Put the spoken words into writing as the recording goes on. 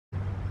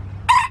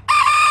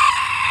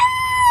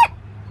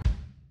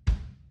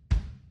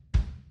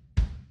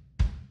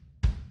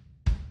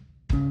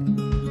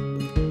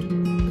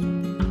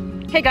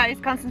Hey guys,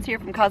 Constance here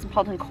from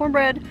Cosmopolitan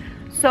Cornbread.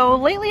 So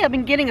lately I've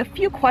been getting a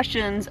few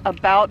questions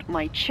about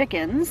my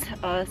chickens,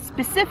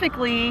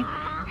 specifically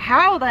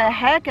how the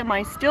heck am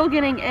I still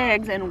getting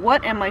eggs and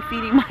what am I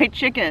feeding my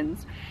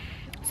chickens?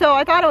 So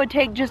I thought it would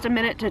take just a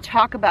minute to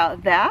talk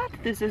about that.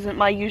 This isn't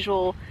my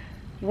usual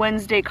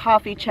Wednesday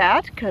coffee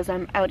chat because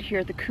I'm out here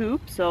at the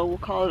coop, so we'll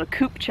call it a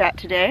coop chat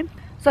today.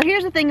 So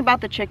here's the thing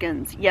about the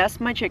chickens. Yes,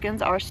 my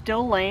chickens are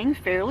still laying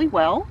fairly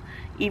well,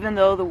 even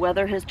though the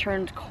weather has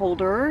turned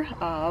colder.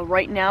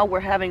 Right now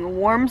we're having a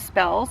warm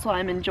spell, so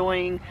I'm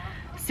enjoying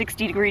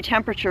 60-degree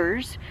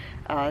temperatures.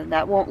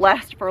 That won't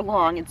last for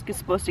long. It's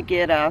supposed to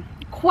get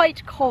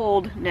quite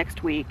cold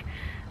next week,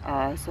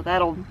 so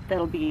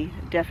that'll be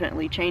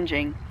definitely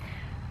changing.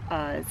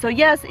 So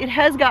yes, it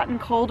has gotten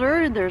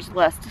colder. There's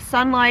less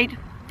sunlight.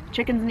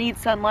 Chickens need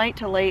sunlight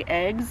to lay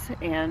eggs,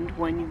 and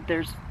when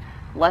there's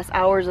less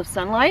hours of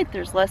sunlight,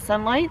 there's less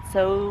sunlight,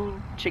 so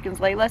chickens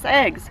lay less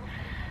eggs.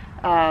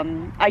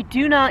 I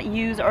do not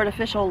use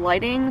artificial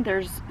lighting.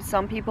 There's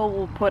some people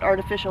will put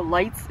artificial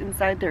lights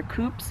inside their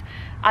coops.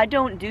 I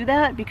don't do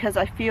that because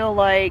I feel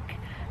like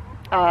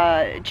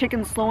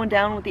chickens slowing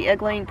down with the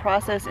egg laying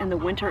process in the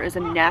winter is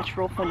a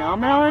natural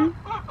phenomenon.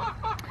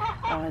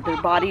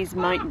 Their bodies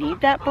might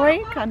need that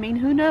break. I mean,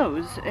 who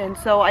knows? And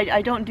so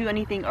I don't do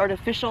anything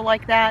artificial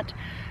like that.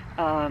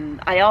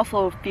 I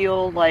also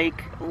feel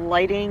like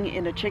lighting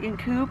in a chicken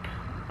coop,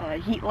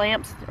 heat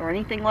lamps or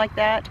anything like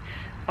that,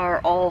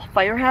 are all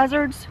fire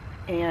hazards,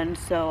 and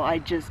so I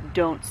just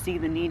don't see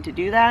the need to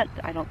do that.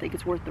 I don't think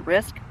it's worth the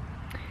risk.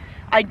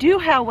 I do,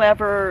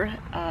 however,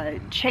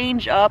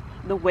 change up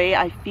the way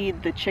I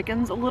feed the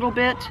chickens a little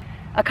bit.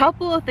 A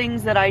couple of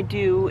things that I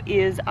do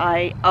is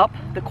I up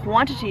the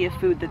quantity of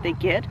food that they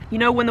get. You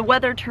know, when the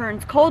weather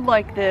turns cold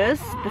like this,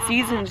 the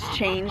seasons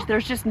change,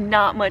 there's just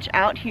not much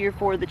out here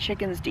for the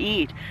chickens to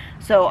eat.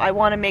 So I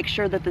want to make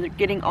sure that they're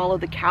getting all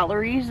of the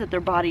calories that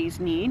their bodies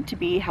need to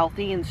be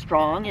healthy and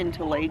strong and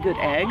to lay good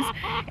eggs.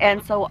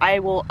 And so I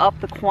will up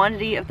the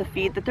quantity of the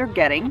feed that they're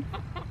getting.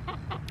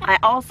 I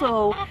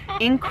also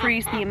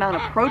increase the amount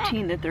of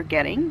protein that they're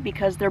getting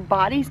because their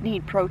bodies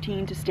need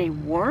protein to stay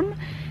warm.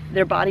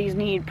 Their bodies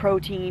need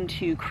protein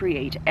to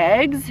create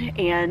eggs,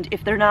 and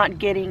if they're not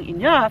getting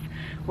enough,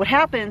 what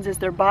happens is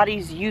their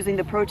body's using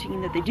the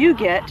protein that they do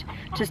get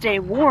to stay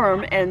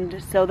warm,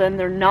 and so then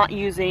they're not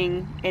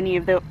using any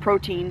of the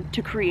protein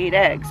to create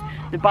eggs.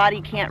 The body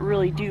can't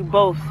really do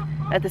both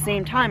at the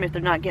same time if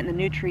they're not getting the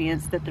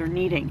nutrients that they're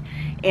needing.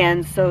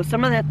 And so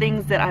some of the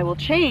things that I will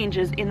change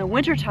is in the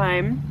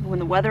wintertime, when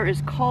the weather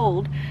is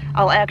cold,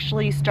 I'll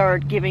actually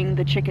start giving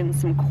the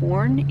chickens some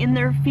corn in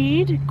their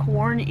feed.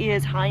 Corn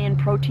is high in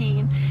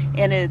protein,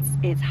 and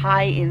it's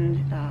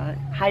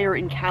higher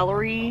in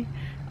calorie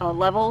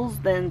levels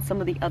than some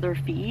of the other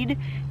feed.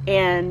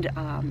 And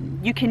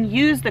you can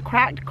use the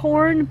cracked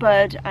corn,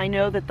 but I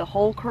know that the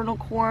whole kernel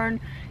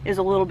corn is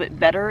a little bit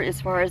better as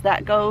far as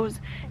that goes,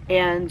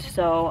 and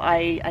so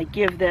I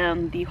give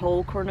them the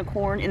whole kernel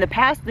corn. In the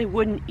past they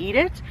wouldn't eat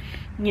it.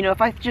 You know,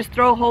 if I just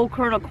throw whole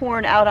kernel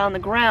corn out on the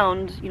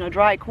ground, you know,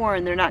 dry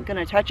corn, they're not going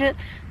to touch it,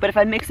 but if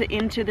I mix it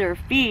into their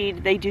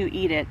feed, they do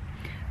eat it.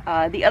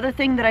 The other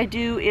thing that I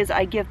do is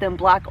I give them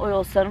black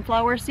oil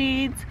sunflower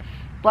seeds.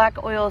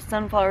 Black oil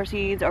sunflower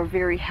seeds are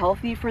very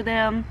healthy for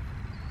them.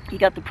 You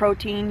got the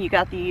protein, you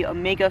got the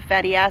omega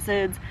fatty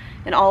acids,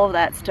 and all of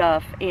that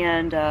stuff.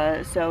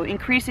 And so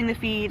increasing the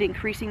feed,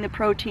 increasing the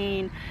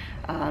protein,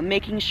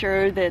 making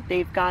sure that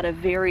they've got a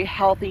very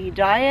healthy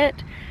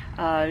diet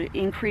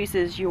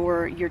increases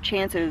your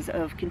chances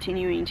of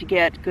continuing to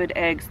get good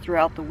eggs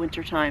throughout the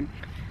winter time.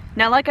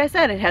 Now, like I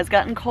said, it has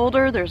gotten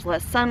colder, there's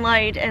less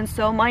sunlight, and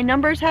so my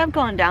numbers have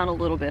gone down a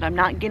little bit. I'm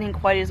not getting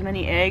quite as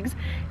many eggs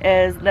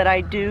as that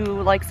I do,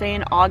 like say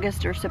in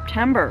August or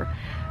September.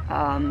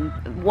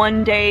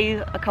 One day,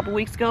 a couple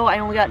weeks ago, I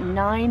only got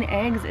 9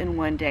 eggs in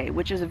one day,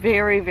 which is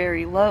very,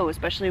 very low,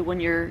 especially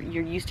when you're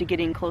used to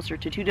getting closer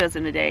to 2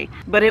 dozen a day.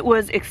 But it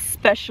was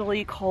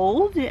especially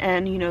cold,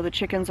 and you know, the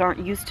chickens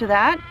aren't used to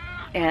that,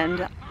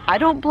 and I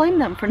don't blame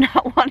them for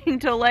not wanting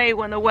to lay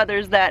when the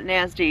weather's that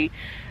nasty.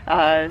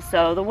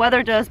 So the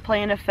weather does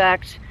play an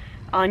effect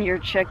on your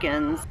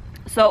chickens.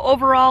 So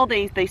overall,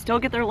 they still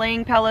get their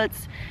laying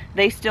pellets.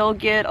 They still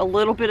get a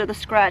little bit of the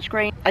scratch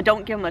grain. I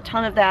don't give them a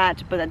ton of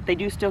that, but they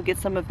do still get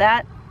some of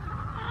that.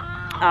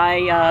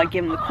 I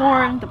give them the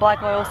corn, the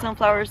black oil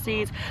sunflower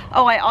seeds.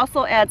 Oh, I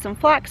also add some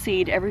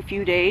flaxseed every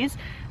few days.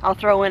 I'll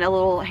throw in a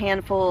little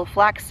handful of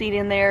flaxseed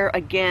in there.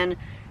 Again,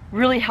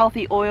 really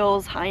healthy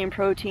oils, high in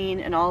protein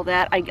and all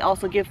that. I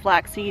also give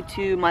flaxseed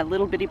to my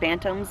little bitty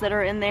bantams that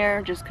are in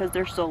there just because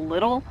they're so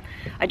little.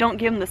 I don't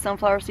give them the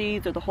sunflower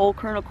seeds or the whole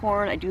kernel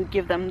corn. I do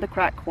give them the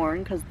cracked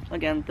corn because,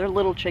 again, they're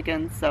little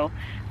chickens, so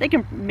they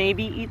can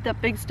maybe eat the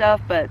big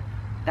stuff, but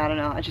I don't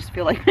know. I just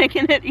feel like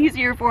making it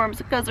easier for them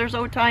because they're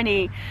so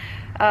tiny.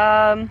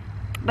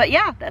 But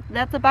yeah,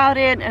 that's about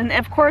it. And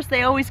of course,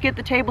 they always get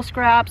the table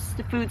scraps,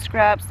 the food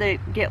scraps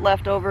that get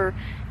left over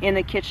in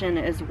the kitchen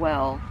as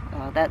well.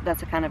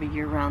 That's a kind of a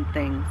year-round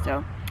thing.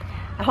 So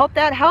I hope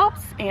that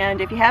helps.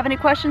 And if you have any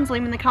questions,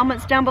 leave them in the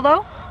comments down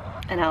below.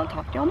 And I'll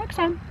talk to y'all next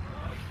time.